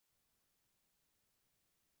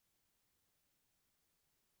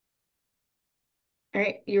All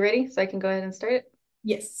right, you ready? So I can go ahead and start it?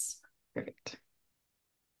 Yes. Perfect.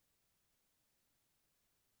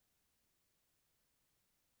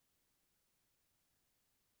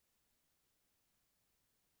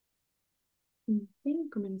 Bien,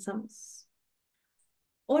 comenzamos.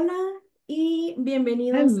 Hola y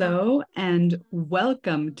bienvenidos a... Hello, and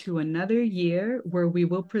welcome to another year where we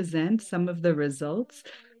will present some of the results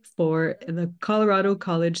for the Colorado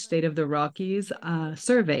College State of the Rockies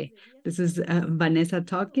survey. This is Vanessa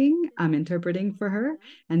talking. I'm interpreting for her.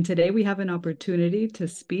 And today we have an opportunity to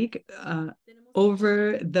speak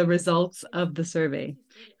over the results of the survey.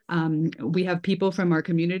 We have people from our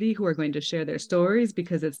community who are going to share their stories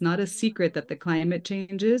because it's not a secret that the climate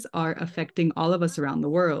changes are affecting all of us around the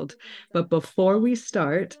world. But before we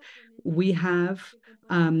start, we have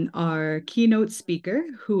our keynote speaker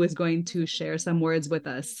who is going to share some words with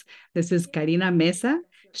us. This is Karina Mesa.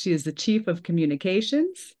 She is the Chief of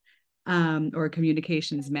Communications or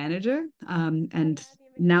Communications Manager. And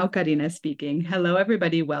now Karina speaking. Hello,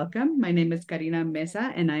 everybody. Welcome. My name is Karina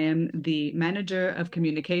Mesa, and I am the Manager of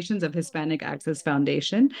Communications of Hispanic Access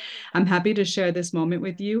Foundation. I'm happy to share this moment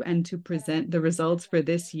with you and to present the results for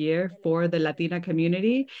this year for the Latina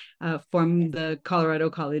community from the Colorado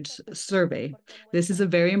College survey. This is a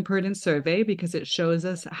very important survey because it shows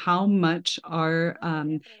us how much our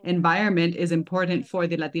environment is important for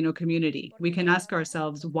the Latino community. We can ask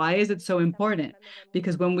ourselves, why is it so important?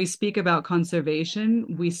 Because when we speak about conservation,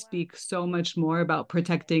 we speak so much more about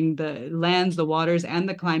protecting the lands, the waters, and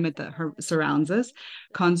the climate that surrounds us.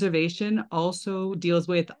 Conservation also deals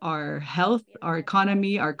with our health, our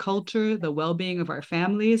economy, our culture, the well-being of our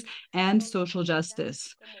families, and social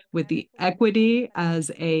justice, with the equity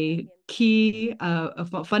as a key,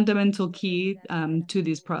 a fundamental key to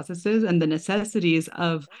these processes and the necessities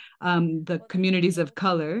of the communities of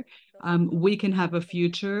color. We can have a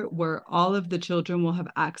future where all of the children will have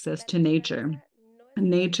access to nature.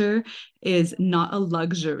 Nature is not a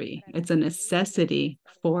luxury, it's a necessity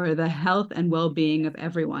for the health and well-being of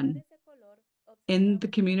everyone. In the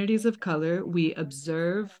communities of color, we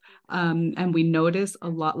observe and we notice a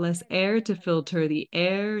lot less air to filter the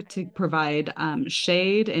air, to provide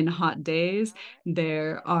shade in hot days.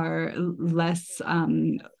 There are less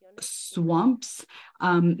swamps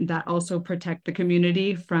that also protect the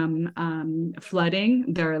community from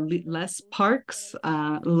flooding. There are less parks,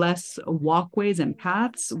 less walkways and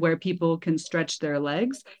paths where people can stretch their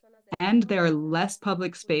legs. And there are less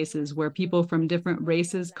public spaces where people from different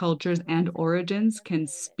races, cultures, and origins can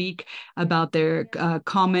speak about their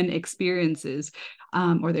common experiences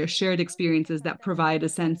or their shared experiences that provide a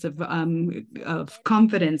sense of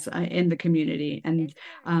confidence in the community. And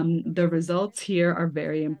the results here are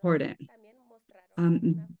very important.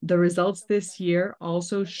 The results this year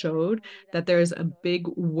also showed that there's a big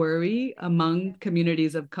worry among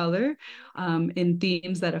communities of color in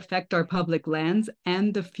themes that affect our public lands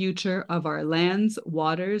and the future of our lands,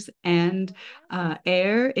 waters, and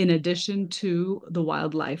air, in addition to the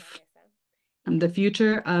wildlife. The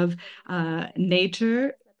future of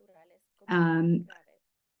nature um,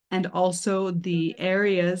 and also the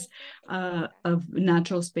areas of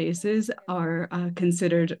natural spaces are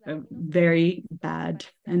considered very bad.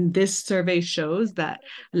 And this survey shows that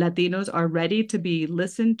Latinos are ready to be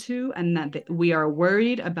listened to and that we are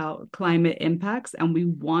worried about climate impacts and we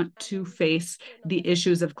want to face the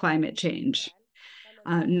issues of climate change.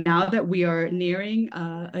 Now that we are nearing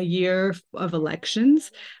a year of elections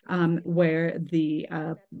where the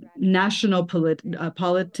national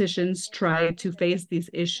politicians try to face these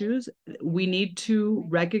issues, we need to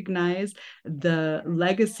recognize the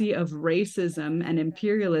legacy of racism and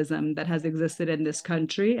imperialism that has existed in this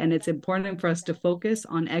country. And it's important for us to focus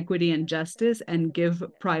on equity and justice and give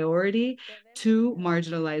priority to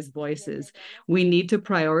marginalized voices. We need to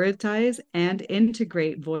prioritize and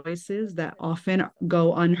integrate voices that often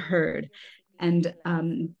go unheard. And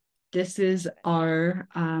this is our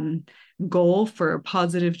goal for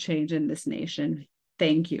positive change in this nation.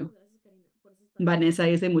 Thank you. Vanessa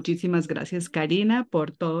dice muchísimas gracias, Karina, por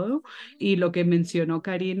todo. Y lo que mencionó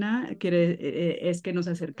Karina es que nos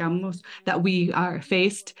acercamos, that we are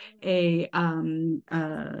faced an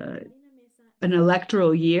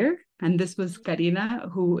electoral year. And this was Karina,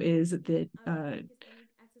 who is the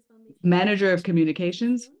manager of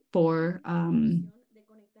communications for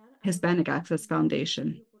Hispanic Access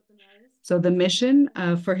Foundation. So the mission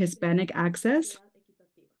for Hispanic Access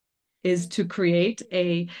is to create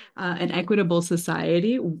an equitable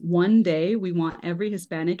society. One day, we want every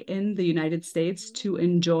Hispanic in the United States to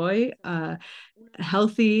enjoy a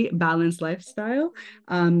healthy, balanced lifestyle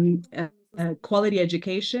quality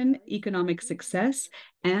education, economic success,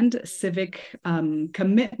 and civic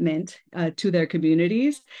commitment to their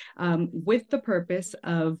communities with the purpose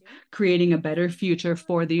of creating a better future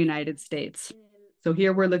for the United States. So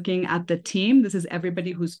here we're looking at the team. This is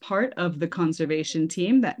everybody who's part of the conservation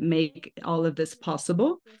team that make all of this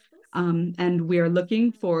possible. And we are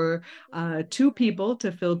looking for 2 people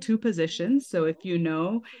to fill 2 positions. So if you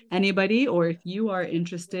know anybody or if you are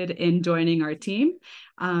interested in joining our team,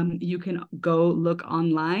 you can go look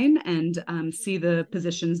online and see the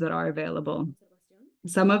positions that are available.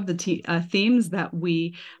 Some of the themes that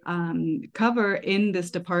we cover in this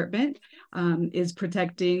department is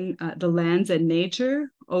protecting the lands and nature,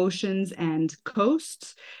 oceans and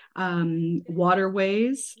coasts,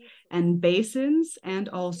 waterways and basins, and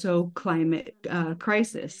also climate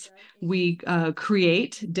crisis. We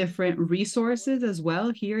create different resources as well.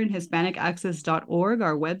 Here in HispanicAccess.org,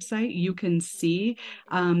 our website, you can see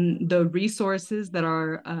the resources that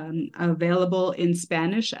are available in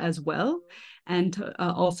Spanish as well, and to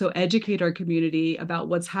also educate our community about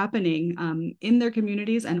what's happening in their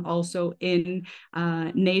communities and also in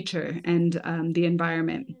nature and the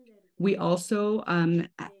environment. We also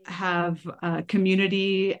have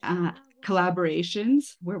community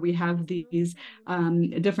collaborations where we have these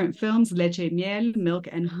different films: Leche y Miel, Milk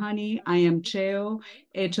and Honey, I Am Cheo,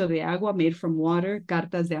 Hecho de Agua, Made from Water,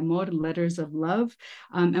 Cartas de Amor, Letters of Love.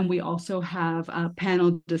 And we also have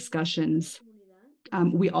panel discussions.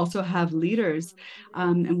 We also have leaders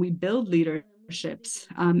and we build leaderships.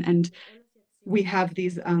 And we have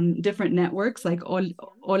these different networks like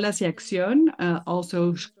Olas y Acción,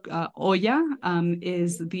 also Oya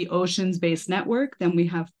is the oceans-based network. Then we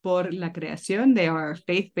have Por la Creación, they are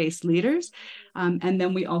faith-based leaders. And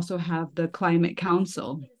then we also have the Climate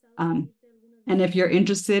Council. And if you're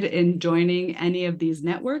interested in joining any of these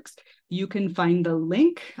networks, you can find the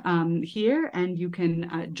link here and you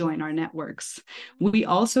can join our networks. We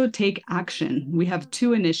also take action. We have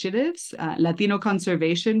 2 initiatives, Latino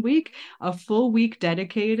Conservation Week, a full week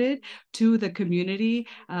dedicated to the community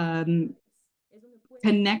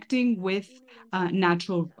connecting with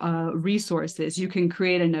natural resources. You can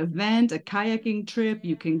create an event, a kayaking trip,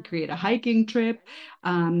 you can create a hiking trip,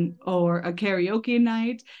 or a karaoke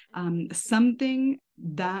night, something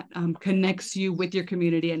that connects you with your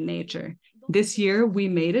community and nature. This year, we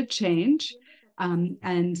made a change,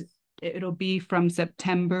 and it'll be from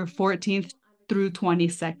September 14th through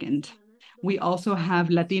 22nd. We also have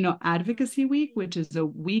Latino Advocacy Week, which is a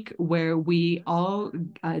week where we all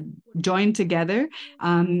join together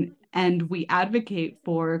and we advocate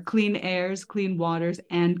for clean airs, clean waters,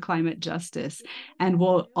 and climate justice. And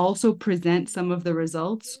we'll also present some of the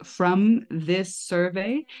results from this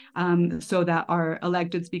survey so that our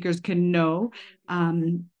elected speakers can know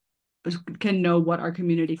what our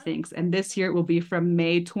community thinks. And this year it will be from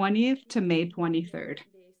May 20th to May 23rd.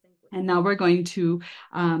 And now we're going to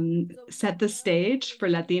set the stage for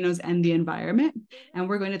Latinos and the environment. And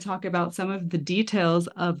we're going to talk about some of the details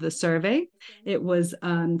of the survey. It was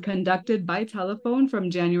conducted by telephone from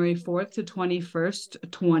January 4th to 21st,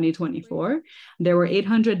 2024. There were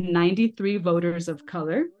 893 voters of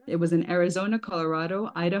color. It was in Arizona, Colorado,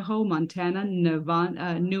 Idaho, Montana,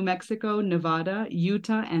 Nevada, New Mexico, Nevada,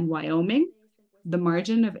 Utah, and Wyoming. The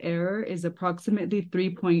margin of error is approximately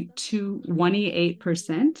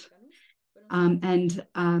 3.218%. And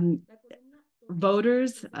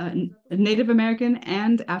voters, Native American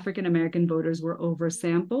and African American voters were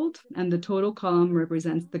oversampled, and the total column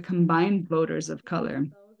represents the combined voters of color.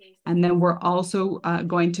 And then we're also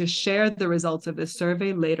going to share the results of this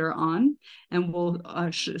survey later on, and we'll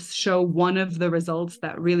show one of the results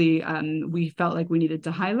that really we felt like we needed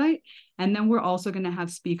to highlight. And then we're also going to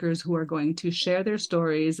have speakers who are going to share their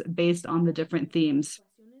stories based on the different themes.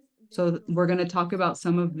 So we're going to talk about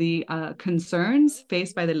some of the concerns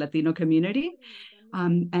faced by the Latino community.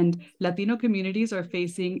 And Latino communities are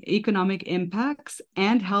facing economic impacts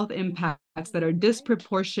and health impacts that are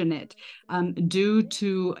disproportionate due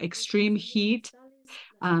to extreme heat,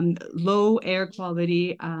 low air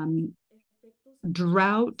quality,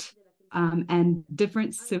 drought, and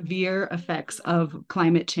different severe effects of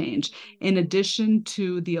climate change, in addition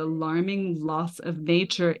to the alarming loss of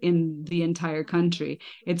nature in the entire country.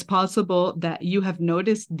 It's possible that you have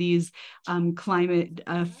noticed these climate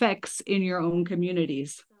effects in your own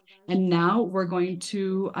communities. And now we're going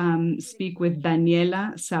to speak with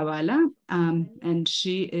Daniela Zavala, and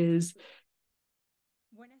she is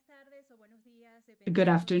good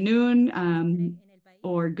afternoon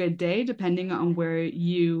or good day, depending on where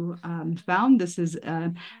you found. This is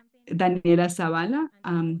Daniela Zavala.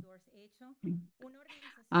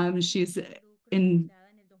 She's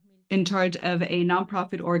in charge of a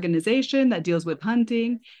nonprofit organization that deals with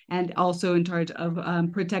hunting and also in charge of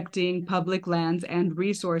protecting public lands and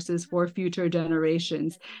resources for future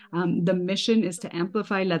generations. The mission is to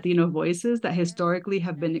amplify Latino voices that historically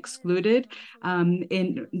have been excluded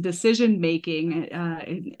in decision making,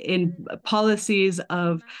 in policies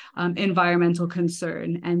of environmental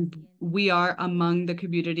concern. And we are among the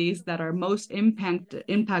communities that are most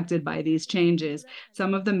impacted by these changes.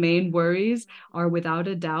 Some of the main worries are, without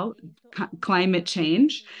a doubt, climate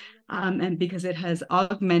change, and because it has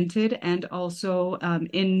augmented and also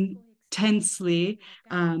intensely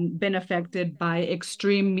been affected by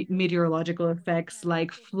extreme meteorological effects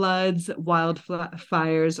like floods,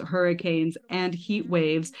 wildfires, hurricanes, and heat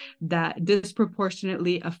waves that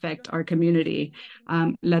disproportionately affect our community.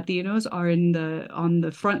 Latinos are on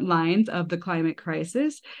the front lines of the climate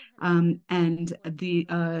crisis, and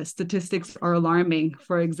the statistics are alarming.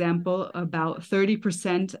 For example, about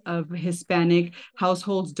 30% of Hispanic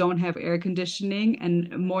households don't have air conditioning, and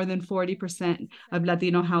more than 40% of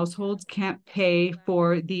Latino households can't pay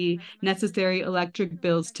for the necessary electric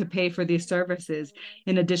bills to pay for these services.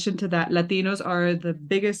 In addition to that, Latinos are the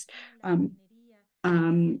biggest um,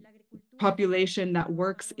 population that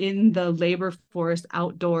works in the labor force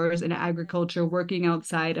outdoors in agriculture, working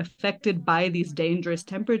outside, affected by these dangerous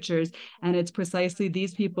temperatures. And it's precisely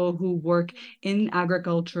these people who work in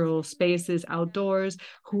agricultural spaces outdoors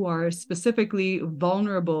who are specifically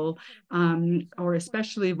vulnerable or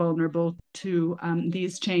especially vulnerable to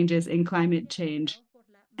these changes in climate change,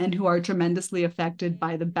 and who are tremendously affected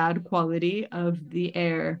by the bad quality of the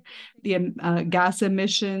air, the gas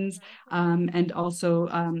emissions, and also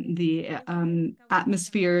the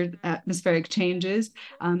atmospheric changes.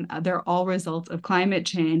 They're all results of climate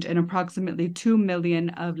change, and approximately 2 million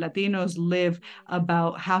of Latinos live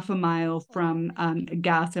about half a mile from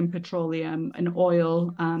gas and petroleum and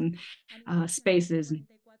oil spaces.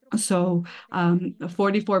 So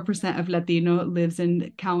 44% of Latino live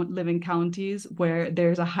in counties where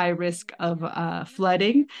there's a high risk of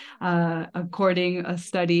flooding. According a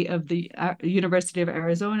study of the University of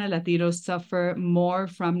Arizona, Latinos suffer more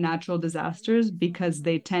from natural disasters because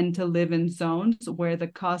they tend to live in zones where the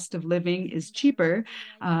cost of living is cheaper,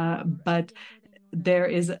 but there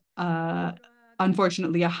is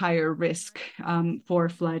unfortunately a higher risk for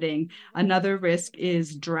flooding. Another risk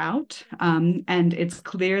is drought, and it's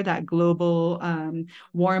clear that global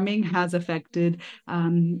warming has affected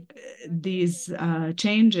these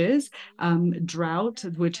changes. Drought,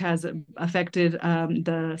 which has affected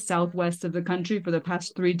the southwest of the country for the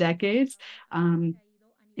past 3 decades,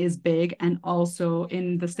 is big. And also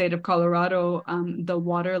in the state of Colorado, the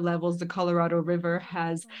water levels, the Colorado River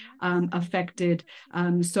has affected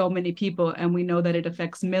so many people, and we know that it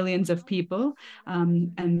affects millions of people.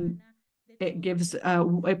 And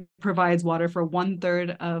it provides water for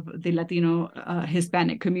 1/3 of the Latino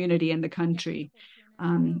Hispanic community in the country.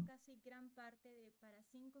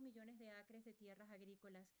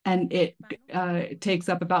 And it takes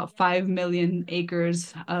up about 5 million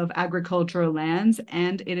acres of agricultural lands,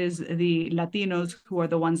 and it is the Latinos who are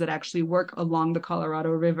the ones that actually work along the Colorado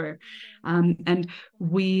River. And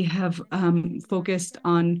we have focused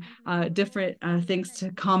on different things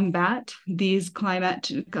to combat these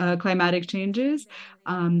climatic changes,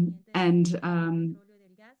 and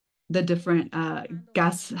the different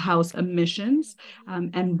gas house emissions.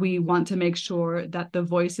 And we want to make sure that the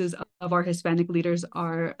voices of our Hispanic leaders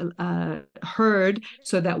are heard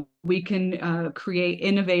so that we can create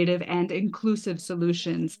innovative and inclusive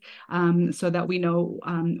solutions, so that we know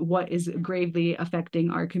what is gravely affecting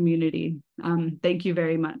our community. Thank you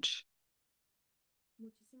very much.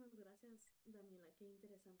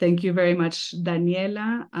 Thank you very much,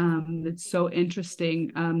 Daniela. It's so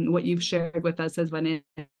interesting what you've shared with us as Vanessa,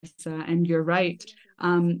 and you're right.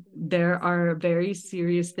 There are very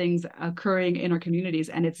serious things occurring in our communities,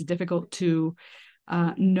 and it's difficult to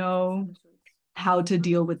know how to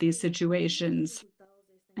deal with these situations.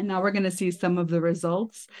 And now we're going to see some of the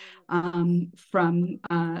results from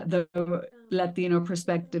the Latino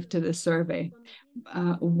perspective to the survey.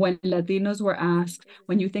 When Latinos were asked,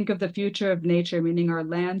 when you think of the future of nature, meaning our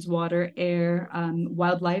lands, water, air,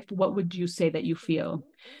 wildlife, what would you say that you feel?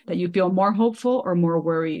 That you feel more hopeful or more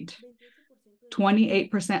worried?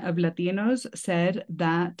 28% of Latinos said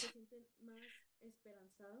that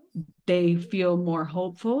they feel more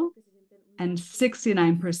hopeful, and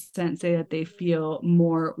 69% say that they feel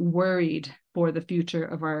more worried for the future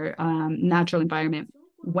of our natural environment.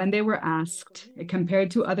 When they were asked,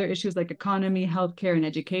 compared to other issues like economy, healthcare, and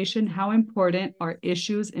education, how important are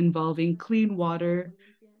issues involving clean water,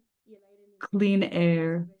 clean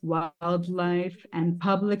air, wildlife, and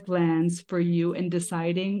public lands for you in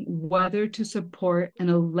deciding whether to support an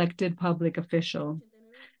elected public official.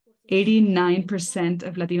 89%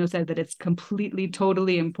 of Latinos said that it's completely,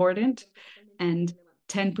 totally important, and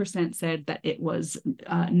 10% said that it was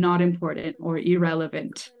not important or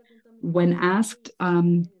irrelevant. When asked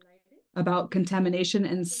about contamination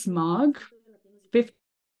and smog,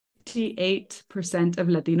 58% of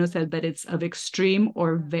Latinos said that it's of extreme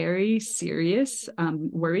or very serious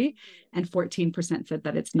worry, and 14% said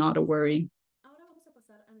that it's not a worry.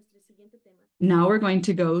 Now we're going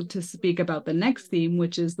to go to speak about the next theme,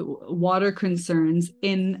 which is the water concerns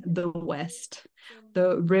in the West.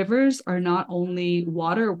 The rivers are not only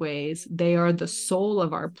waterways, they are the soul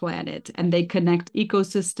of our planet, and they connect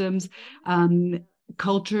ecosystems,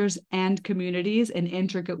 cultures, and communities in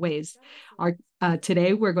intricate ways.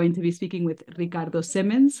 Today, we're going to be speaking with Ricardo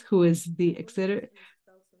Simmons, who is the exeter,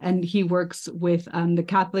 and he works with the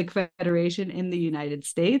Catholic Federation in the United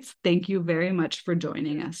States. Thank you very much for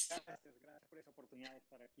joining us.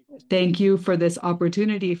 Thank you for this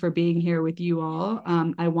opportunity for being here with you all.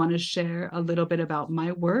 I want to share a little bit about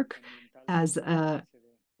my work as a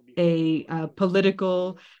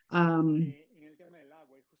political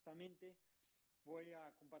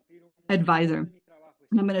advisor.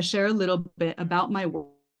 I'm going to share a little bit about my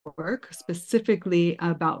work, specifically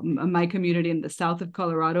about my community in the south of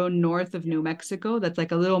Colorado, north of New Mexico. That's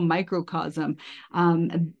like a little microcosm.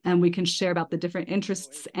 And we can share about the different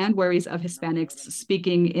interests and worries of Hispanics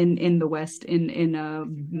speaking in the West in a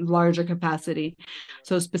larger capacity.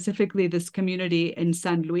 So specifically this community in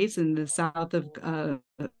San Luis in the south of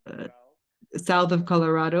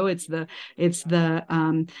Colorado, it's the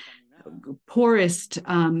poorest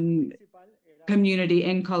community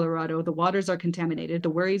in Colorado. The waters are contaminated.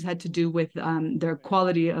 The worries had to do with their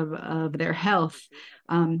quality of their health.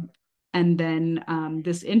 And then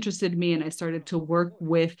this interested me, and I started to work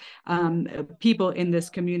with people in this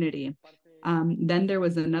community. Then there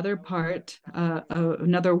was another part,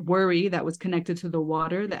 another worry that was connected to the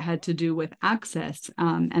water that had to do with access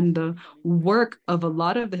and the work of a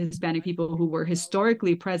lot of the Hispanic people who were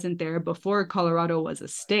historically present there before Colorado was a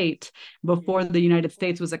state, before the United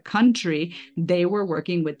States was a country. They were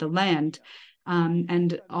working with the land.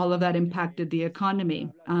 And all of that impacted the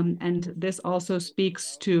economy. And this also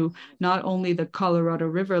speaks to not only the Colorado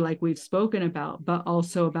River, like we've spoken about, but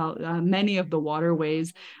also about many of the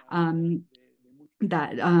waterways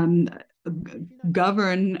that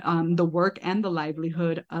govern the work and the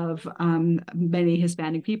livelihood of many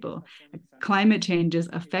Hispanic people. Climate changes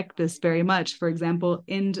affect this very much. For example,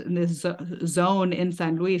 in this zone in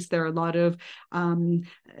San Luis, there are a lot of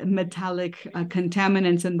metallic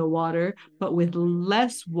contaminants in the water, but with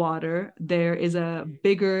less water, there is a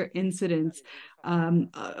bigger incidence or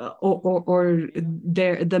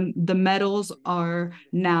the metals are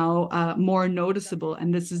now more noticeable,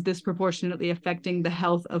 and this is disproportionately affecting the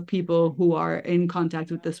health of people who are in contact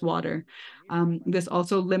with this water. This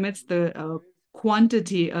also limits the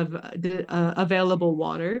quantity of available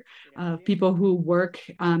water. People who work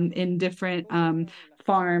in different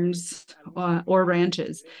farms or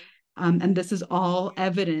ranches. And this is all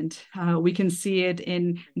evident. We can see it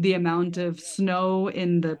in the amount of snow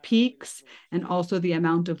in the peaks and also the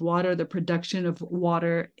amount of water, the production of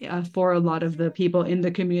water for a lot of the people in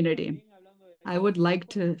the community. I would like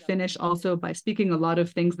to finish also by speaking a lot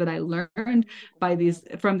of things that I learned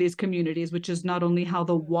from these communities, which is not only how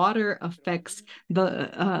the water affects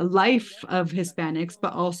the life of Hispanics,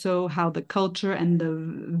 but also how the culture and the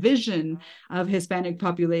vision of Hispanic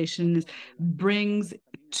populations brings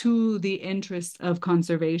to the interests of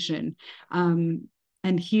conservation.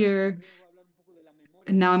 And here,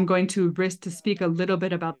 now I'm going to risk to speak a little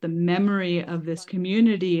bit about the memory of this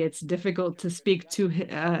community. It's difficult to speak to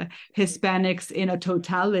Hispanics in a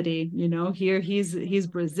totality. You know, here he's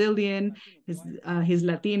Brazilian, he's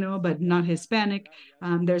Latino, but not Hispanic.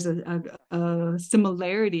 There's a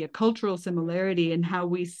similarity, a cultural similarity in how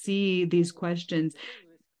we see these questions.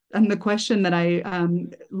 And the question that I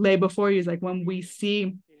lay before you is like, when we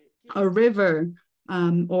see a river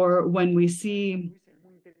or when we see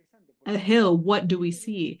a hill, what do we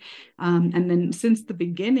see? And then since the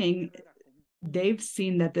beginning, they've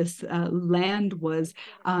seen that this land was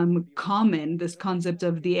common, this concept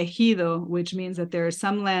of the ejido, which means that there are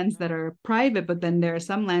some lands that are private, but then there are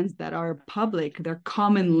some lands that are public, they're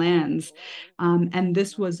common lands. And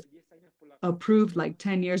this was approved like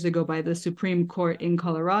 10 years ago by the Supreme Court in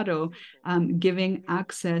Colorado, giving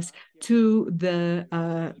access to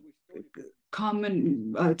the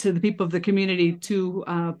common to the people of the community to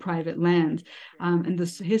private land. And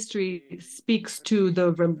this history speaks to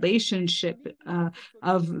the relationship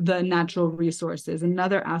of the natural resources.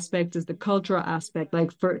 Another aspect is the cultural aspect.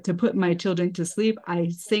 Like to put my children to sleep, I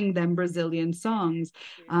sing them Brazilian songs.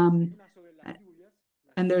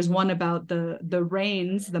 And there's one about the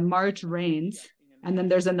rains, the March rains. And then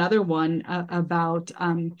there's another one about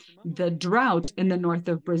the drought in the north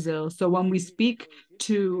of Brazil. So when we speak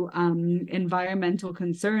to environmental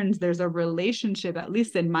concerns, there's a relationship, at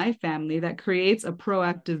least in my family, that creates a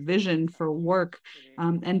proactive vision for work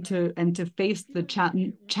and to face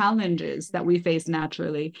the challenges that we face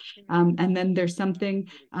naturally. And then there's something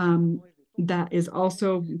that is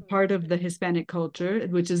also part of the Hispanic culture,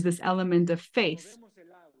 which is this element of faith.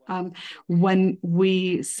 When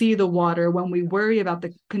we see the water, when we worry about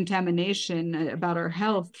the contamination, about our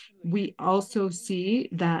health, we also see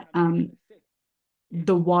that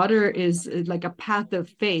the water is like a path of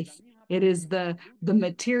faith. It is the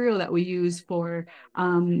material that we use for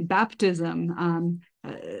baptism.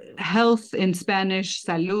 Health in Spanish,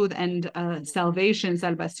 salud, and salvation,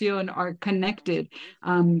 salvación, are connected.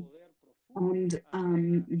 And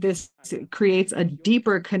this creates a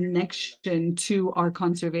deeper connection to our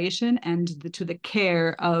conservation and to the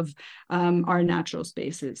care of our natural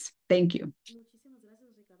spaces. Thank you.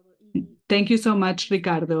 Thank you so much,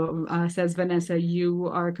 Ricardo. Says Vanessa, you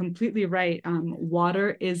are completely right.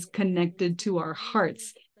 Water is connected to our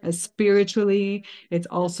hearts. Spiritually, it's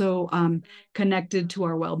also connected to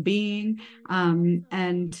our well-being.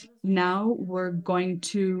 And now we're going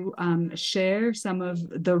to share some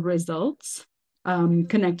of the results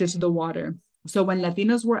connected to the water. So when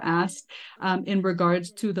Latinos were asked in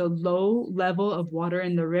regards to the low level of water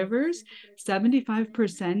in the rivers,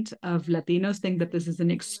 75% of Latinos think that this is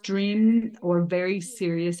an extreme or very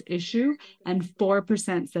serious issue, and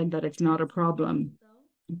 4% said that it's not a problem.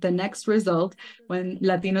 The next result, when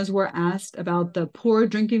Latinos were asked about the poor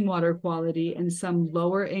drinking water quality in some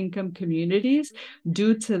lower income communities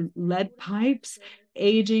due to lead pipes,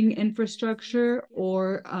 aging infrastructure,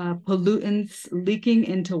 or pollutants leaking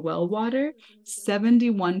into well water,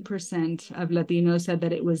 71% of Latinos said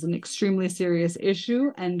that it was an extremely serious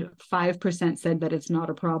issue, and 5% said that it's not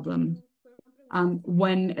a problem.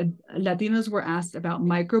 When Latinos were asked about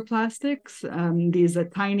microplastics, these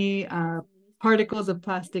tiny particles of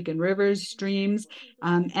plastic in rivers, streams,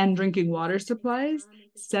 and drinking water supplies,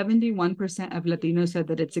 71% of Latinos said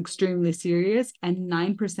that it's extremely serious, and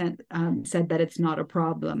 9% said that it's not a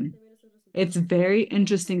problem. It's very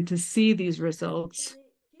interesting to see these results.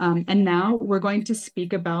 And now we're going to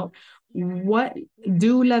speak about what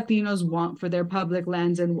do Latinos want for their public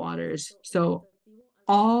lands and waters. So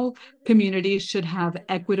all communities should have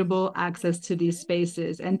equitable access to these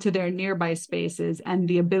spaces and to their nearby spaces, and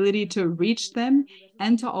the ability to reach them,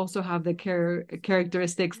 and to also have the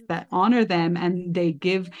characteristics that honor them and they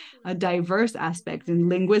give a diverse aspect and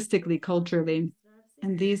linguistically, culturally.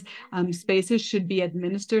 And these spaces should be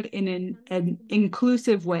administered in an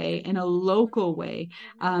inclusive way, in a local way,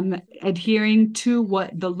 adhering to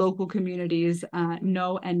what the local communities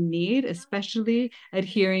know and need, especially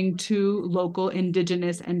adhering to local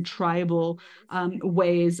indigenous and tribal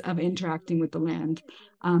ways of interacting with the land.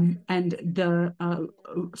 And the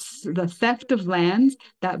theft of lands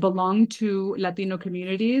that belong to Latino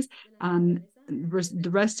communities, the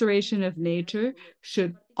restoration of nature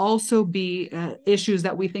should also be issues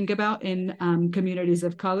that we think about in communities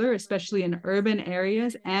of color, especially in urban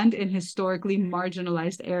areas and in historically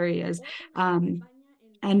marginalized areas,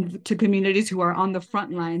 and to communities who are on the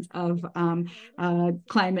front lines of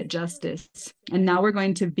climate justice. And now we're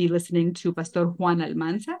going to be listening to Pastor Juan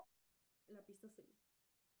Almanza.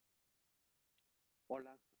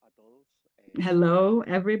 Hello,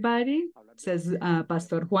 everybody, says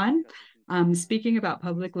Pastor Juan. Speaking about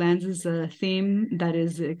public lands is a theme that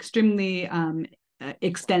is extremely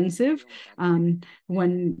extensive.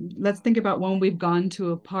 Let's think about when we've gone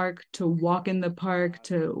to a park, to walk in the park,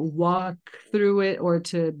 to walk through it, or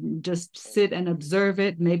to just sit and observe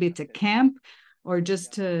it, maybe to camp, or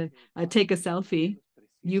just to take a selfie.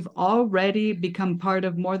 You've already become part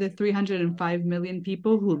of more than 305 million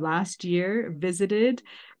people who last year visited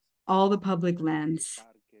all the public lands.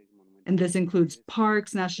 And this includes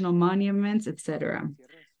parks, national monuments, etc.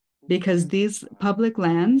 Because these public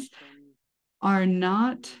lands are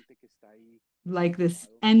not like this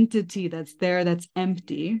entity that's there that's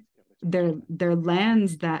empty. They're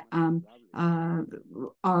lands that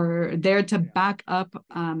are there to back up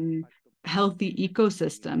healthy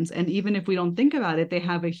ecosystems. And even if we don't think about it, they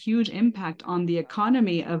have a huge impact on the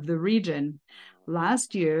economy of the region.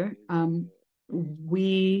 Last year,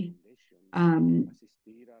 we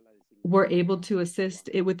were able to assist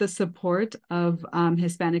it with the support of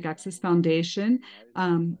Hispanic Access Foundation,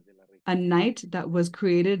 a night that was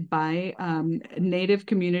created by Native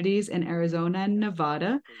communities in Arizona and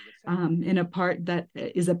Nevada, in a part that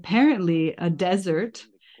is apparently a desert.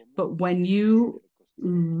 But when you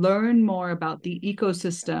learn more about the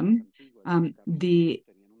ecosystem, the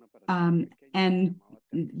and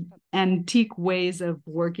antique ways of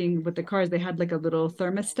working with the cars, they had like a little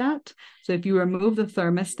thermostat. So if you remove the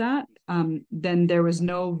thermostat, then there was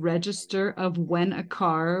no register of when a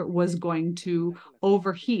car was going to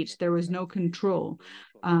overheat. There was no control.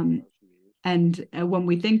 And when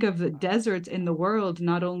we think of the deserts in the world,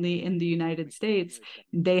 not only in the United States,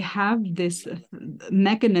 they have this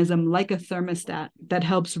mechanism like a thermostat that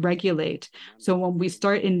helps regulate. So when we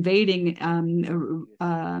start invading,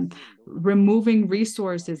 removing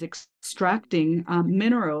resources, extracting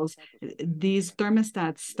minerals, these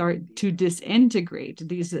thermostats start to disintegrate.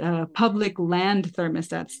 These public land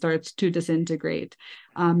thermostats starts to disintegrate.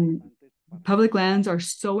 Public lands are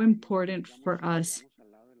so important for us.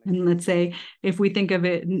 And let's say if we think of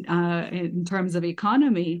it in terms of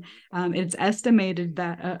economy, it's estimated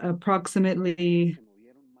that approximately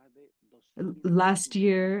last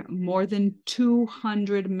year, more than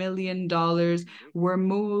 $200 million were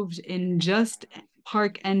moved in just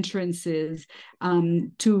park entrances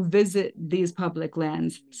to visit these public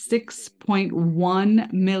lands.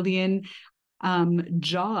 6.1 million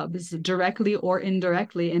jobs directly or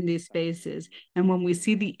indirectly in these spaces. And when we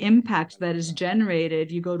see the impact that is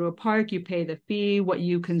generated, you go to a park, you pay the fee, what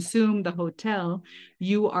you consume, the hotel,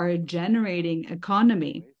 you are generating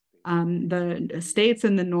economy. The states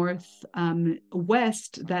in the North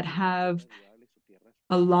West that have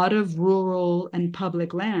a lot of rural and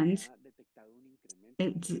public lands,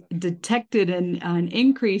 it's detected an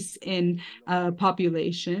increase in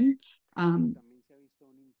population.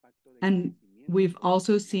 And we've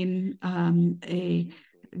also seen a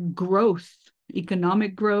growth,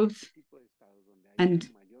 economic growth, and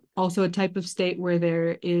also a type of state where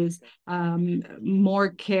there is more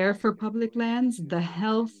care for public lands. The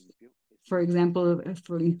health, for example,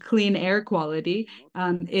 for clean air quality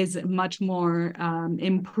is much more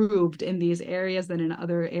improved in these areas than in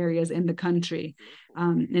other areas in the country.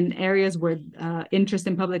 In areas where interest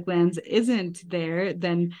in public lands isn't there,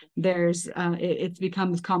 then it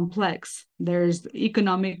becomes complex. There's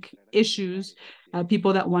economic issues,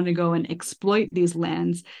 people that want to go and exploit these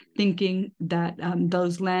lands, thinking that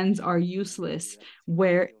those lands are useless,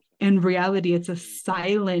 where in reality it's a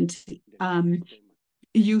silent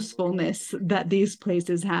usefulness that these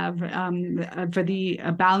places have for the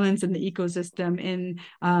balance in the ecosystem, in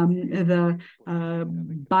the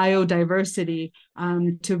biodiversity,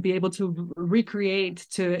 to be able to recreate,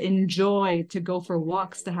 to enjoy, to go for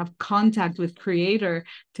walks, to have contact with creator,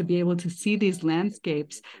 to be able to see these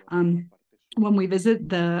landscapes. When we visit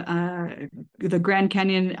the Grand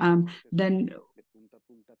Canyon, then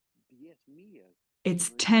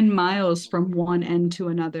it's 10 miles from one end to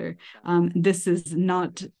another. This is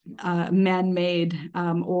not man-made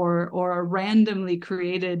or a randomly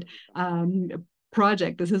created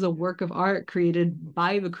project. This is a work of art created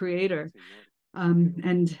by the creator.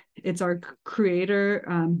 And it's our creator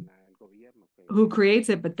who creates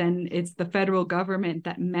it, but then it's the federal government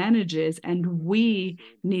that manages, and we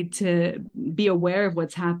need to be aware of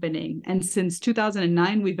what's happening. And since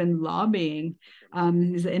 2009, we've been lobbying.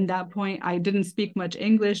 In that point, I didn't speak much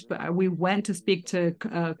English, but we went to speak to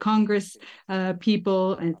Congress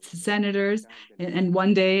people and senators. And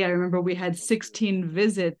one day, I remember we had 16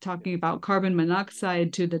 visits talking about carbon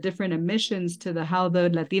monoxide, to the different emissions, to how the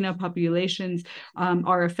Latino populations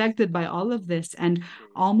are affected by all of this. And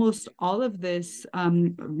almost all of this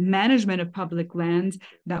management of public lands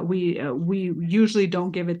that we usually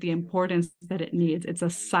don't give it the importance that it needs. It's a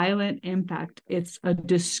silent impact. It's a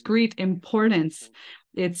discrete importance.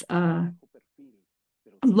 It's a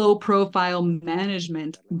low profile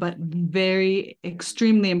management, but very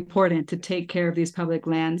extremely important to take care of these public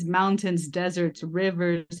lands, mountains, deserts,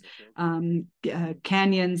 rivers,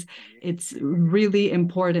 canyons. It's really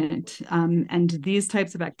important. And these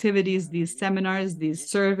types of activities, these seminars, these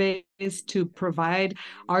surveys, to provide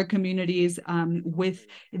our communities with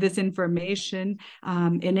this information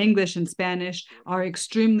in English and Spanish are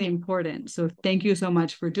extremely important. So thank you so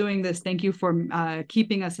much for doing this. Thank you for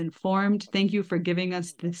keeping us informed. Thank you for giving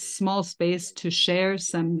us this small space to share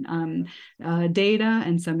some data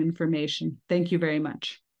and some information. Thank you very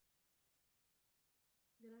much.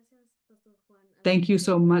 Thank you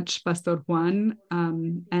so much, Pastor Juan.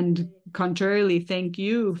 And contrarily, thank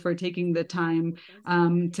you for taking the time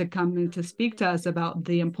to come and to speak to us about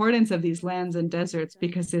the importance of these lands and deserts,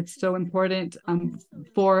 because it's so important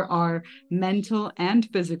for our mental and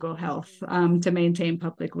physical health to maintain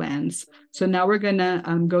public lands. So now we're going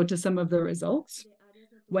to go to some of the results.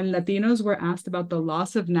 When Latinos were asked about the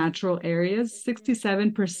loss of natural areas,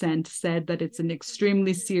 67% said that it's an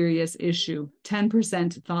extremely serious issue.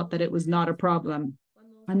 10% thought that it was not a problem.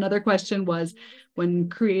 Another question was, when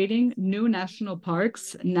creating new national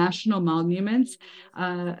parks, national monuments,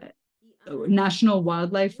 national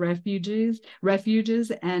wildlife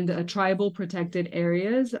refuges and tribal protected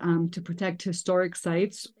areas to protect historic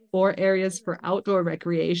sites or areas for outdoor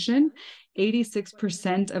recreation,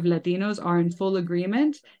 86% of Latinos are in full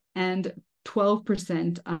agreement and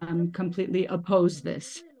 12% completely oppose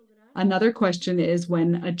this. Another question is,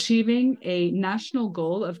 when achieving a national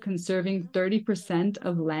goal of conserving 30%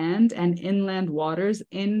 of land and inland waters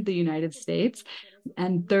in the United States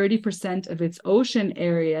and 30% of its ocean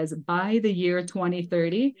areas by the year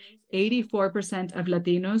 2030, 84% of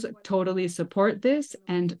Latinos totally support this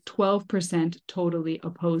and 12% totally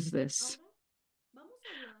oppose this.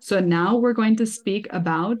 So now we're going to speak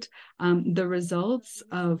about the results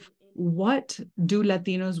of what do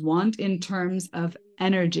Latinos want in terms of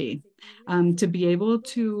energy to be able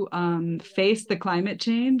to face the climate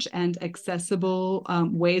change, and accessible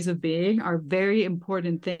ways of being are very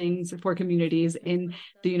important things for communities in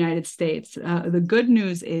the United States. The good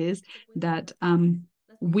news is that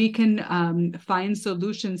we can find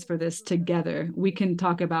solutions for this together. We can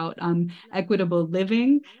talk about equitable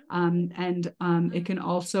living, and it can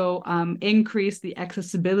also increase the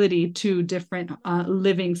accessibility to different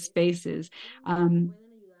living spaces.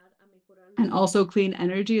 And also clean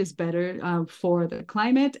energy is better for the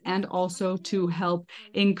climate, and also to help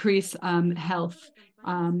increase health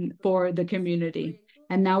for the community.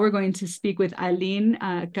 And now we're going to speak with Aline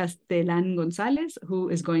Castellan Gonzalez, who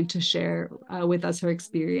is going to share with us her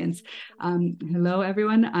experience. Hello,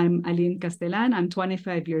 everyone. I'm Aline Castellan. I'm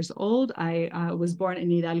 25 years old. I was born in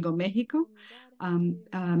Hidalgo, Mexico.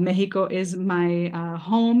 Mexico is my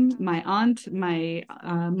home, my aunt, my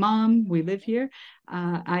mom. We live here.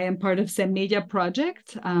 I am part of Semilla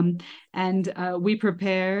Project, and we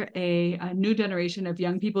prepare a new generation of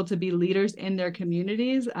young people to be leaders in their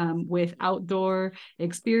communities with outdoor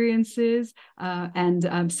experiences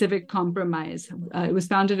and civic compromise. It was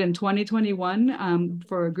founded in 2021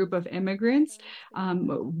 for a group of immigrants.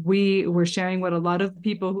 We were sharing what a lot of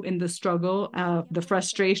people in the struggle, the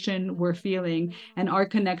frustration we're feeling, and our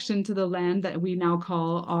connection to the land that we now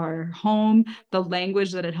call our home, the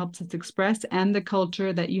language that it helps us express, and the culture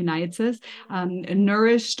that unites us,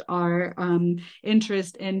 nourished our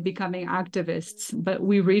interest in becoming activists. But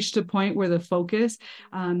we reached a point where the focus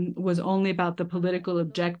was only about the political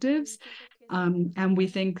objectives. And we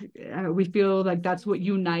feel like that's what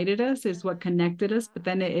united us, is what connected us, but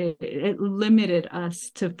then it limited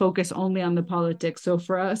us to focus only on the politics. So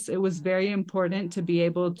for us, it was very important to be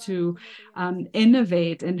able to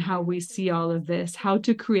innovate in how we see all of this, how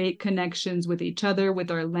to create connections with each other,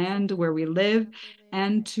 with our land where we live,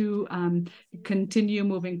 and to continue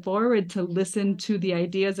moving forward, to listen to the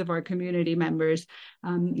ideas of our community members.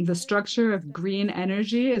 The structure of green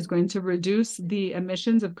energy is going to reduce the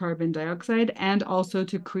emissions of carbon dioxide, and also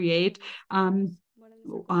to create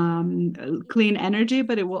clean energy,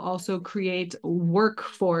 but it will also create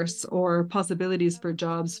workforce or possibilities for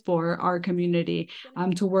jobs for our community,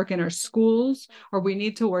 to work in our schools, or we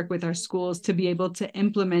need to work with our schools to be able to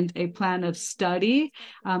implement a plan of study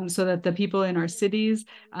so that the people in our cities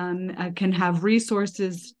can have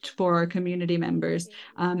resources for our community members.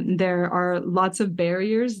 There are lots of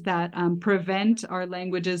barriers that prevent our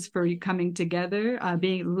languages from coming together,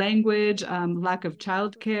 being language, lack of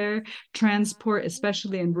childcare, transport, especially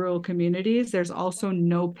in rural communities. There's also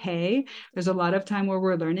no pay. There's a lot of time where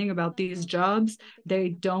we're learning about these jobs. They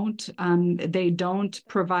don't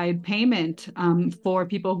provide payment for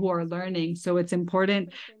people who are learning. So it's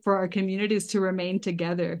important for our communities to remain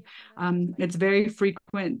together. It's very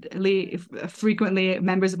frequently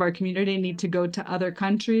members of our community need to go to other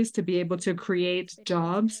countries to be able to create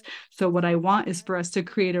jobs. So what I want is for us to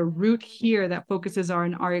create a root here that focuses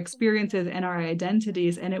on our experiences and our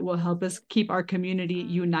identities, and it will help us keep our community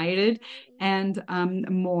united and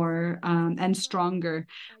more and stronger.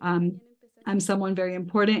 I'm someone very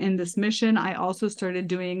important in this mission. I also started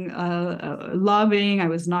doing lobbying. I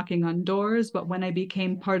was knocking on doors, but when I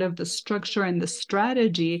became part of the structure and the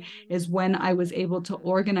strategy is when I was able to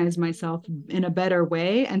organize myself in a better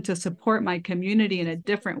way and to support my community in a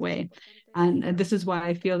different way. And this is why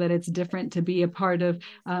I feel that it's different to be a part of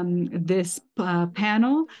this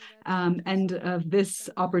panel and of this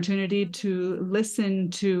opportunity to listen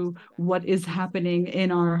to what is happening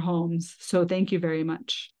in our homes. So thank you very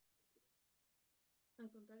much.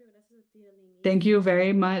 Thank you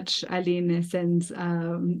very much, Aline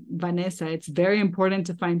and Vanessa. It's very important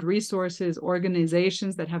to find resources,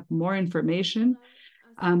 organizations that have more information.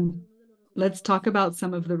 Let's talk about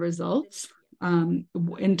some of the results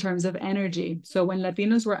in terms of energy. So when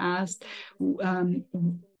Latinos were asked,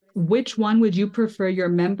 which one would you prefer your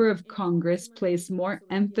member of Congress place more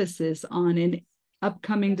emphasis on in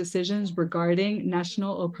upcoming decisions regarding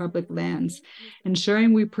national or public lands,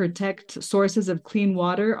 ensuring we protect sources of clean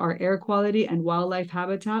water, our air quality, and wildlife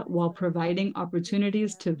habitat while providing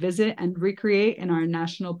opportunities to visit and recreate in our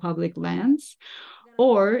national public lands,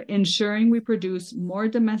 or ensuring we produce more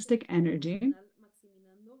domestic energy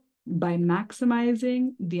by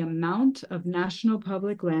maximizing the amount of national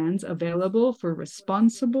public lands available for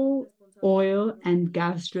responsible oil and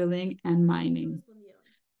gas drilling and mining.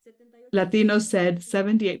 Latinos said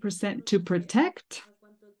 78% to protect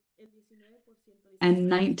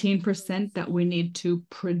and 19% that we need to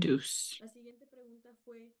produce.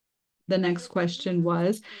 The next question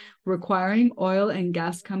was requiring oil and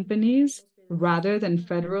gas companies rather than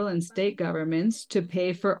federal and state governments to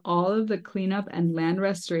pay for all of the cleanup and land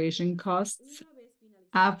restoration costs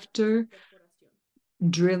after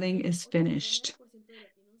drilling is finished.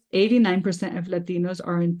 89% of Latinos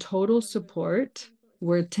are in total support,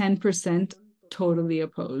 where 10% totally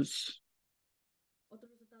oppose.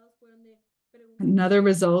 Another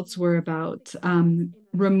results were about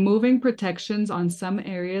removing protections on some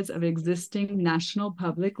areas of existing national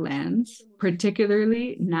public lands,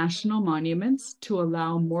 particularly national monuments, to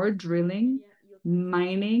allow more drilling,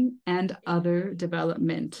 mining, and other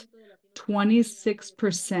development.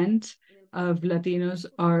 26% of Latinos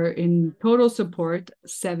are in total support,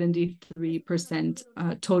 73%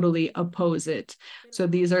 totally oppose it. So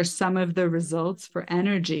these are some of the results for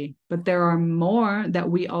energy, but there are more that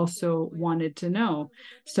we also wanted to know.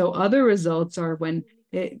 So other results are when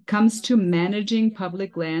it comes to managing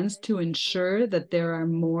public lands to ensure that there are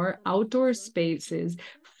more outdoor spaces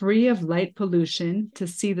free of light pollution to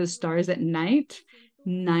see the stars at night.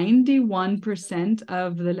 91%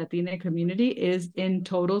 of the Latina community is in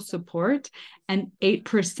total support and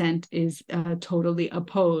 8% is totally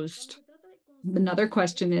opposed. Another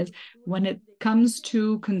question is, when it comes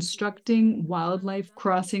to constructing wildlife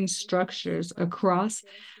crossing structures across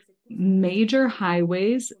major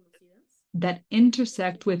highways that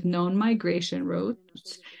intersect with known migration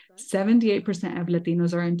routes, 78% of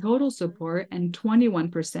Latinos are in total support and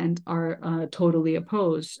 21% are totally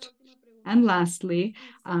opposed. And lastly,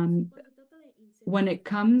 when it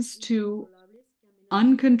comes to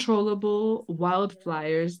uncontrollable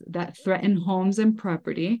wildfires that threaten homes and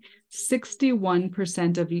property,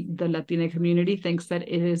 61% of the Latina community thinks that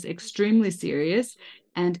it is extremely serious,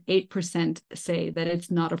 and 8% say that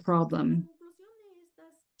it's not a problem.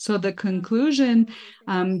 So the conclusion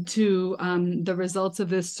to the results of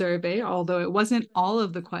this survey, although it wasn't all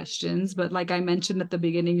of the questions, but like I mentioned at the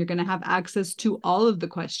beginning, you're going to have access to all of the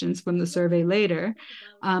questions from the survey later.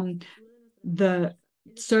 The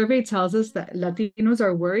survey tells us that Latinos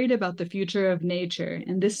are worried about the future of nature,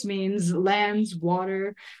 and this means lands,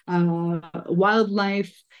 water,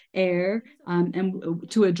 wildlife, air, and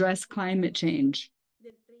to address climate change.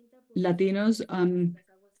 Latinos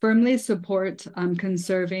firmly support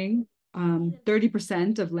conserving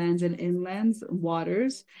 30% of lands and inlands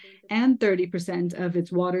waters and 30% of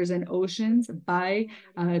its waters and oceans by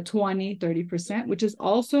 2030%, which is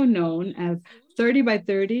also known as 30 by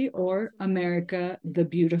 30 or America the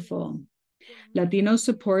Beautiful. Latinos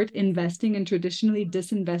support investing in traditionally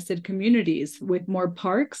disinvested communities with more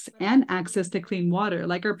parks and access to clean water.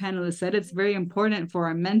 Like our panelists said, it's very important for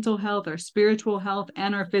our mental health, our spiritual health,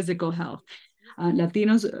 and our physical health. As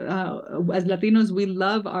Latinos, we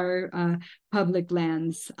love our public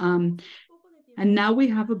lands. And now we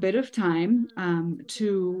have a bit of time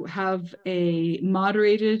to have a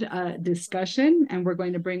moderated discussion, and we're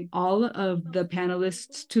going to bring all of the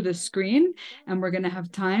panelists to the screen, and we're going to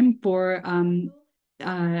have time for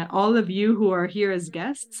all of you who are here as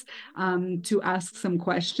guests to ask some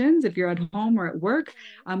questions if you're at home or at work.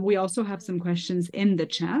 We also have some questions in the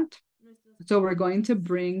chat. So we're going to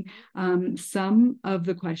bring some of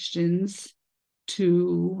the questions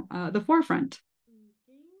to the forefront.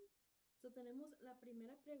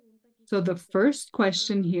 So the first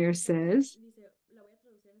question here says,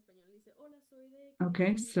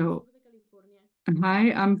 okay, so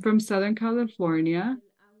hi, I'm from Southern California.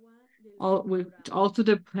 Which also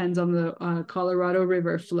depends on the Colorado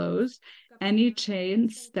River flows. Any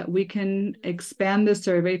chance that we can expand the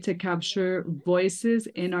survey to capture voices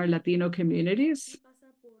in our Latino communities?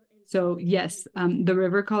 So yes,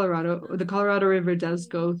 the Colorado River does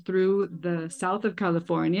go through the south of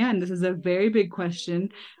California, and this is a very big question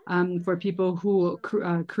for people who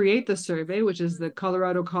create the survey, which is the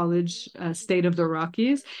Colorado College State of the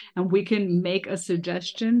Rockies, and we can make a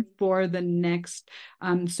suggestion for the next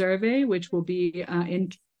survey, which will be in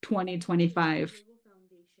 2025.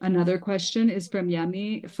 Another question is from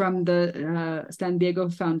Yami from the San Diego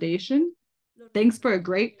Foundation. Thanks for a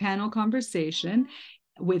great panel conversation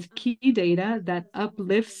with key data that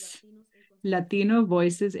uplifts Latino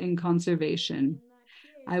voices in conservation.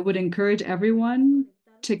 I would encourage everyone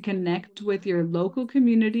to connect with your local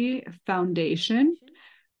community foundation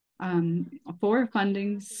for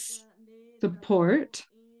funding support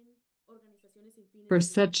for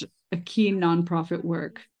such a key nonprofit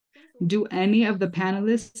work. Do any of the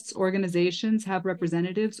panelists' organizations have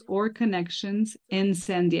representatives or connections in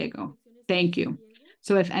San Diego? Thank you.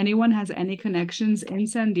 So if anyone has any connections in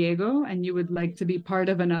San Diego and you would like to be part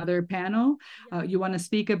of another panel, you want to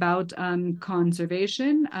speak about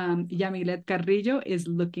conservation, Yamilet Carrillo is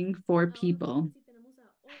looking for people.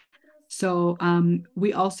 So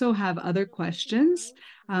we also have other questions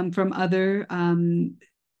from other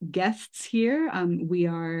guests here. We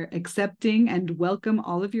are accepting and welcome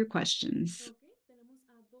all of your questions.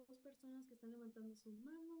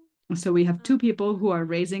 So we have two people who are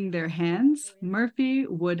raising their hands. Murphy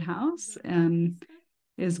Woodhouse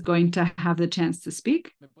is going to have the chance to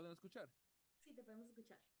speak.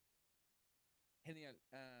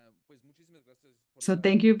 So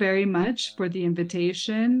thank you very much for the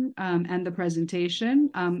invitation and the presentation.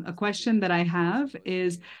 A question that I have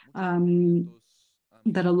is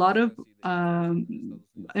that a lot of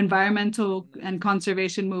environmental and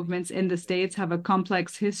conservation movements in the States have a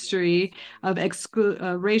complex history of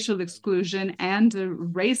racial exclusion and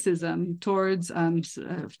racism towards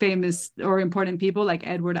famous or important people like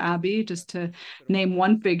Edward Abbey, just to name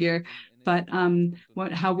one figure. But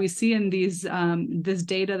how we see in this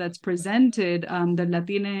data that's presented, the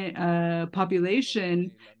Latina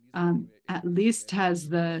population at least has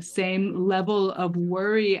the same level of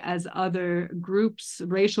worry as other groups,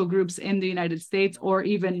 racial groups in the United States, or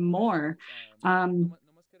even more.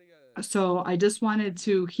 So I just wanted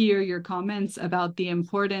to hear your comments about the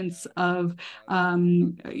importance of,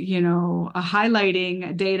 highlighting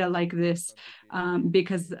data like this,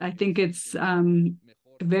 because I think it's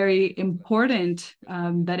very important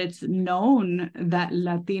that it's known that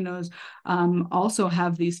Latinos also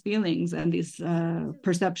have these feelings and these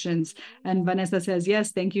perceptions. And Vanessa says,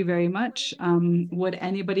 yes, thank you very much. Would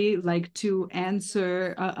anybody like to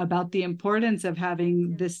answer about the importance of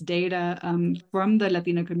having this data from the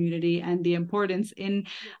Latino community and the importance in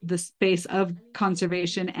the space of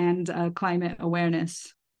conservation and climate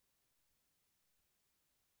awareness?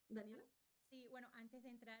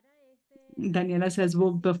 Daniela says,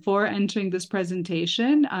 well, before entering this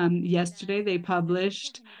presentation, yesterday they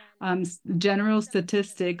published general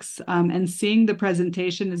statistics, and seeing the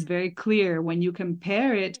presentation is very clear. When you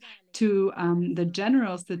compare it to the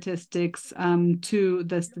general statistics to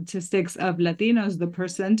the statistics of Latinos, the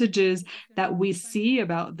percentages that we see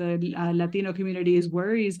about the Latino community's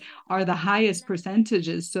worries are the highest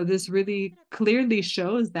percentages. So this really clearly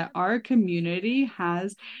shows that our community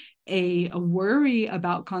has a worry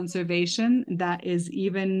about conservation that is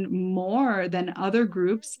even more than other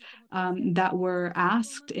groups that were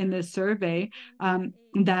asked in this survey,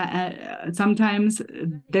 that sometimes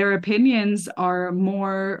their opinions are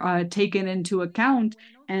more taken into account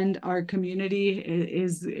and our community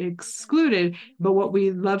is excluded. But what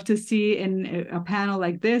we love to see in a panel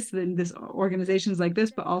like this, in this organizations like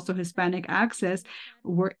this, but also Hispanic Access,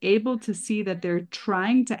 we're able to see that they're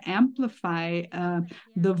trying to amplify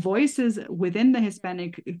the voices within the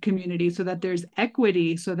Hispanic community so that there's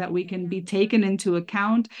equity, so that we can be taken into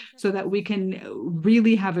account, so that we can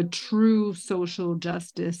really have a true social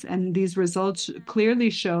justice. And these results clearly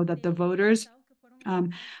show that the voters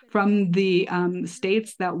from the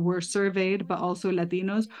states that were surveyed, but also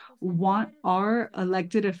Latinos, want our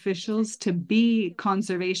elected officials to be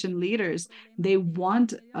conservation leaders. They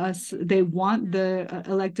want the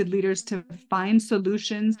elected leaders to find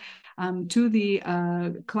solutions to the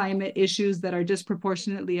climate issues that are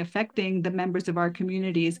disproportionately affecting the members of our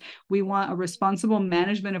communities. We want a responsible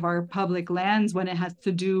management of our public lands when it has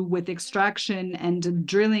to do with extraction and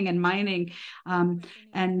drilling and mining,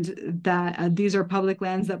 and that these are public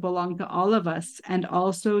lands that belong to all of us, and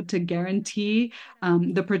also to guarantee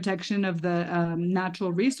the protection of the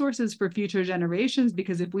natural resources for future generations,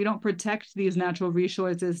 because if we don't protect these natural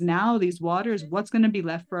resources now, these waters, what's going to be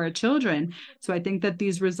left for our children? So I think that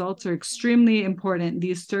these results are extremely important.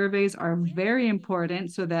 These surveys are very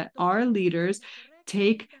important so that our leaders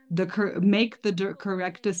make the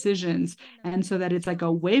correct decisions, and so that it's like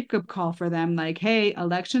a wake-up call for them, like, hey,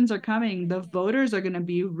 elections are coming, the voters are going to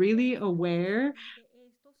be really aware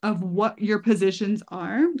of what your positions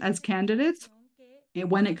are as candidates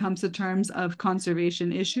when it comes to terms of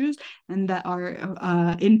conservation issues, and that are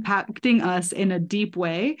impacting us in a deep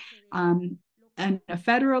way, at a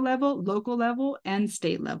federal level, local level, and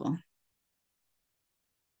state level.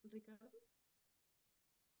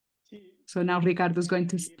 So now Ricardo is going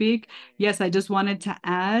to speak. Yes, I just wanted to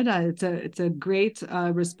add, it's a great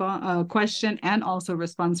question and also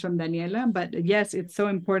response from Daniela. But yes, it's so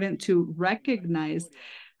important to recognize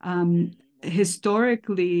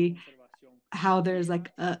historically how there's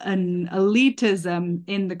like an elitism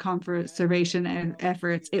in the conservation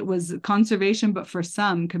efforts. It was conservation, but for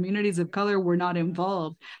some communities of color were not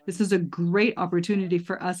involved. This is a great opportunity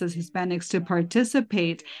for us as Hispanics to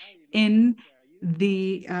participate in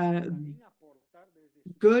the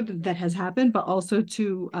good that has happened, but also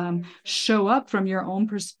to show up from your own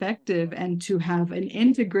perspective and to have an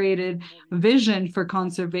integrated vision for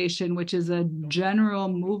conservation, which is a general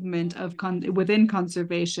movement of within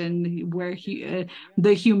conservation, where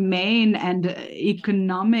the humane and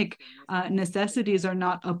economic necessities are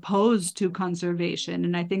not opposed to conservation.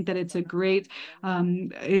 And I think that it's a great,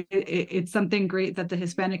 it's something great that the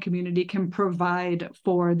Hispanic community can provide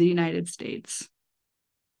for the United States.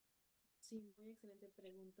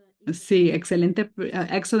 Sí,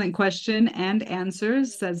 excellent question and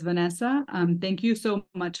answers, says Vanessa. Thank you so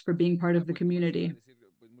much for being part of the community.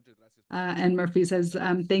 And Murphy says,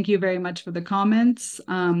 thank you very much for the comments.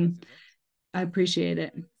 I appreciate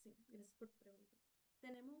it.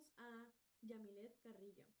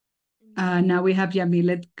 Now we have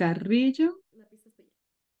Yamilet Carrillo.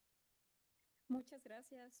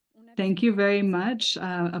 Thank you very much.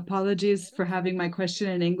 Apologies for having my question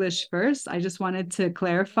in English first. I just wanted to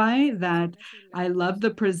clarify that I love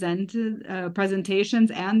the presentations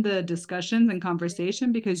and the discussions and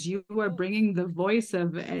conversation, because you are bringing the voice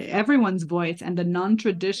of everyone's voice and the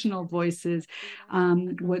non-traditional voices,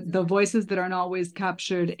 the voices that aren't always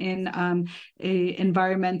captured in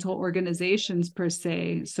environmental organizations per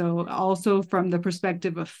se. So also from the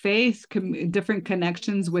perspective of faith, different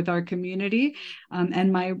connections with our community.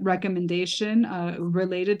 And my recommendation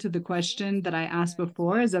related to the question that I asked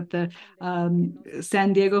before is that the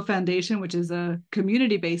San Diego Foundation, which is a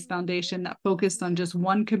community-based foundation that focused on just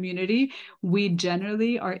one community, we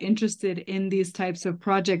generally are interested in these types of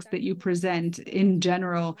projects that you present in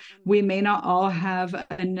general. We may not all have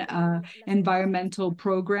an environmental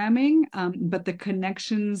programming, but the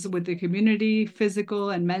connections with the community,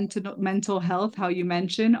 physical and mental health, how you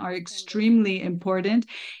mentioned, are extremely important,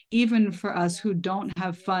 even for us who don't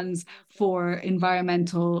have funds for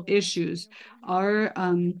environmental issues.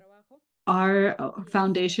 Our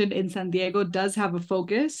foundation in San Diego does have a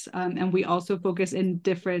focus, and we also focus in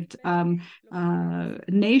different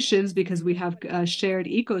nations, because we have shared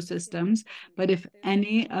ecosystems. But if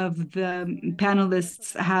any of the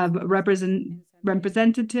panelists have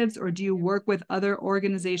representatives, or do you work with other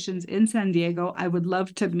organizations in San Diego, I would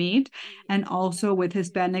love to meet. And also with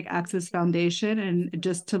Hispanic Access Foundation. And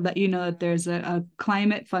just to let you know that there's a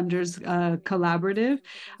climate funders collaborative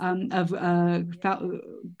of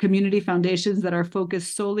community foundations that are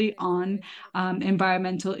focused solely on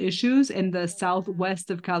environmental issues in the southwest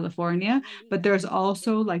of California. But there's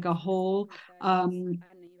also like a whole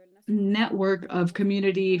network of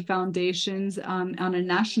community foundations on a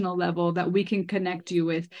national level that we can connect you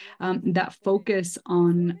with, that focus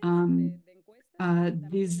on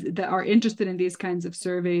these, that are interested in these kinds of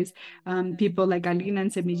surveys. People like Alina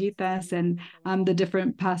and Semillitas and the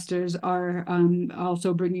different pastors are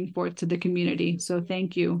also bringing forth to the community. So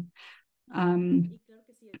thank you.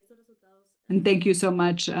 And thank you so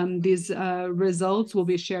much. These results will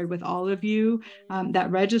be shared with all of you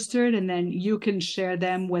that registered, and then you can share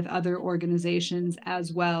them with other organizations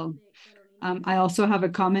as well. I also have a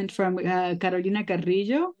comment from Carolina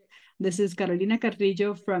Carrillo. This is Carolina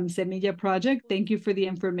Carrillo from Semilla Project. Thank you for the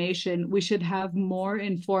information. We should have more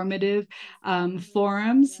informative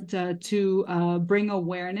forums to bring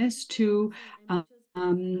awareness to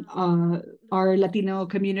um, uh, our Latino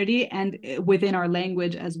community and within our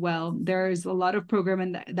language as well. There's a lot of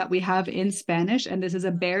programming that we have in Spanish, and this is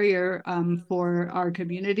a barrier for our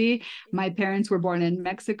community. My parents were born in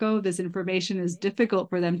Mexico. This information is difficult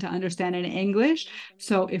for them to understand in English.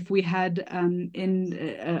 So if we had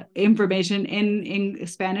information in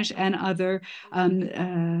Spanish and other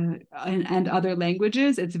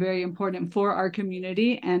languages, it's very important for our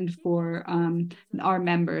community and for our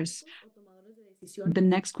members. The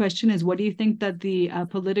next question is, what do you think that the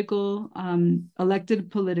elected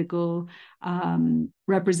political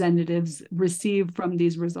representatives receive from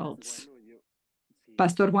these results?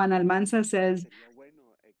 Pastor Juan Almanza says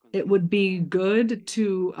it would be good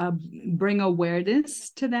to bring awareness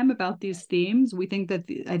to them about these themes. I think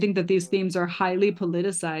that these themes are highly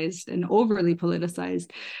politicized and overly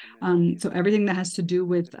politicized. So everything that has to do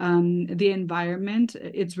with the environment,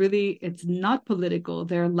 it's not political.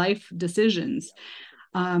 They're life decisions.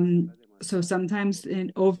 So sometimes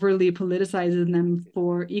it overly politicizing them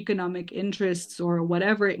for economic interests or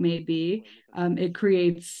whatever it may be, it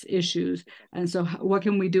creates issues. And so what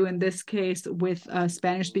can we do in this case with a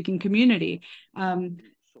Spanish-speaking community?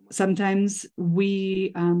 Sometimes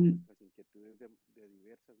we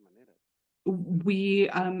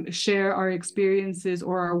share our experiences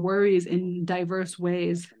or our worries in diverse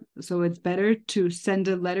ways. So it's better to send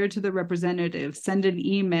a letter to the representative, send an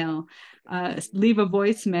email, leave a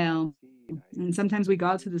voicemail. And sometimes we go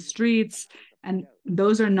out to the streets, and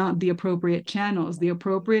those are not the appropriate channels. The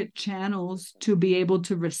appropriate channels to be able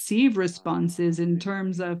to receive responses in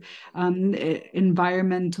terms of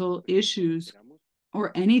environmental issues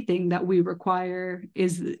or anything that we require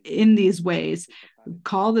is in these ways.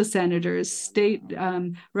 Call the senators, state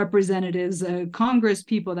representatives, Congress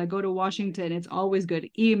people that go to Washington. It's always good.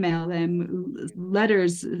 Email them,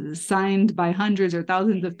 letters signed by hundreds or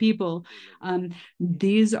thousands of people.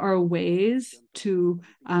 These are ways to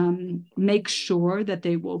make sure that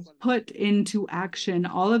they will put into action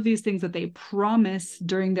all of these things that they promise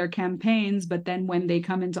during their campaigns, but then when they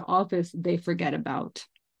come into office, they forget about.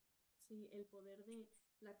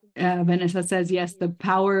 Vanessa says, yes, the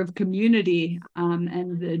power of community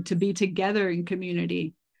and to be together in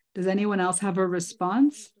community. Does anyone else have a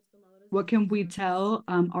response? What can we tell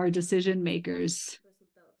our decision makers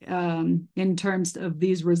in terms of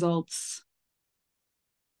these results?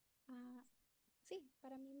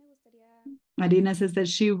 Marina says that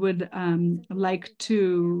she would like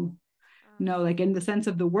to know, like in the sense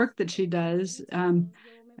of the work that she does,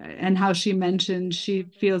 and how she mentioned she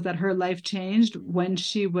feels that her life changed when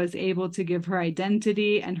she was able to give her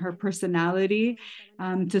identity and her personality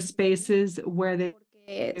to spaces where they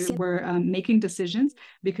were making decisions,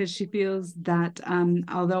 because she feels that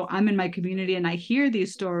although I'm in my community and I hear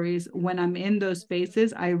these stories, when I'm in those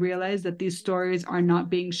spaces, I realize that these stories are not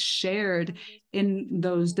being shared in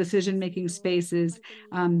those decision-making spaces.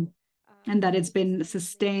 And that it's been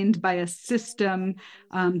sustained by a system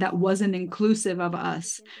that wasn't inclusive of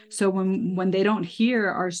us. So when they don't hear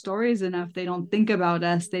our stories enough, they don't think about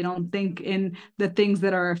us, they don't think in the things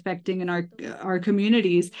that are affecting in our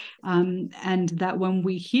communities. And that when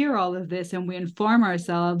we hear all of this and we inform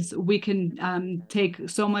ourselves, we can take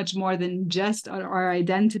so much more than just our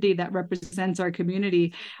identity that represents our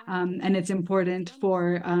community. And it's important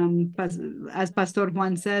for, as Pastor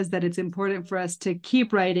Juan says, that it's important for us to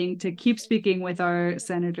keep writing, to keep speaking with our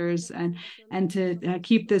senators, and to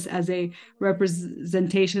keep this as a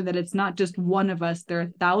representation that it's not just one of us. There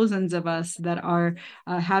are thousands of us that are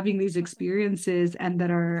having these experiences and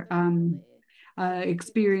that are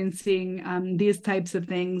experiencing these types of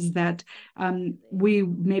things that we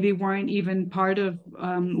maybe weren't even part of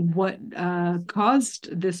what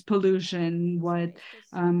caused this pollution, what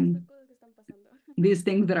these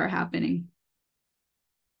things that are happening.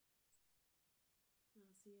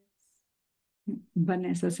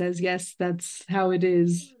 Vanessa says, yes, that's how it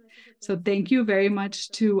is. So thank you very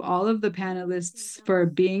much to all of the panelists for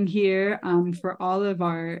being here, for all of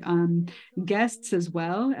our guests as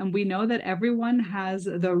well. And we know that everyone has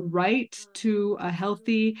the right to a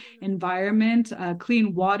healthy environment,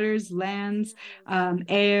 clean waters, lands,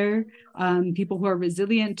 air, people who are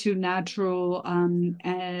resilient to natural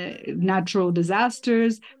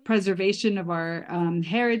disasters, preservation of our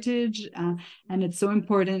heritage. And it's so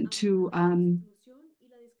important to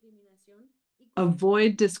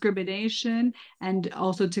avoid discrimination and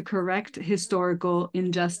also to correct historical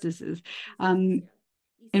injustices.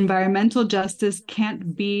 environmental justice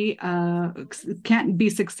can't be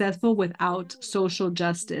successful without social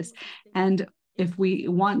justice. And if we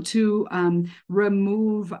want to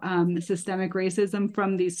remove systemic racism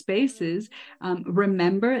from these spaces,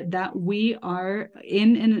 remember that we are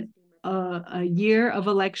in a year of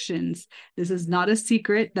elections. This is not a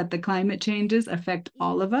secret that the climate changes affect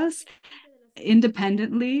all of us,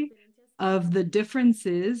 independently of the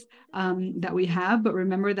differences that we have. But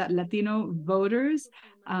remember that Latino voters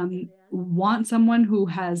want someone who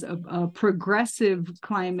has a progressive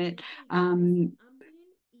climate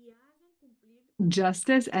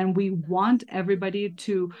justice, and we want everybody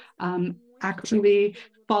to actually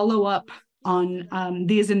follow up on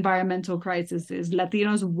these environmental crises.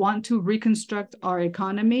 Latinos want to reconstruct our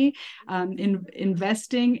economy,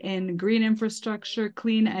 investing in green infrastructure,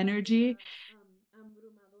 clean energy,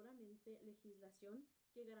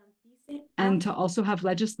 and to also have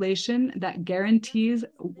legislation that guarantees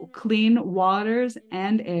clean waters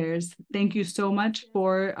and airs. Thank you so much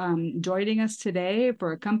for joining us today,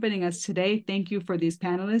 for accompanying us today. Thank you for these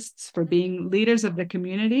panelists, for being leaders of the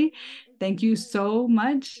community. Thank you so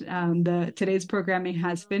much. Today's programming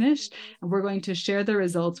has finished, and we're going to share the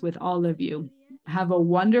results with all of you. Have a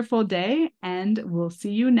wonderful day, and we'll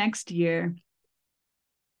see you next year.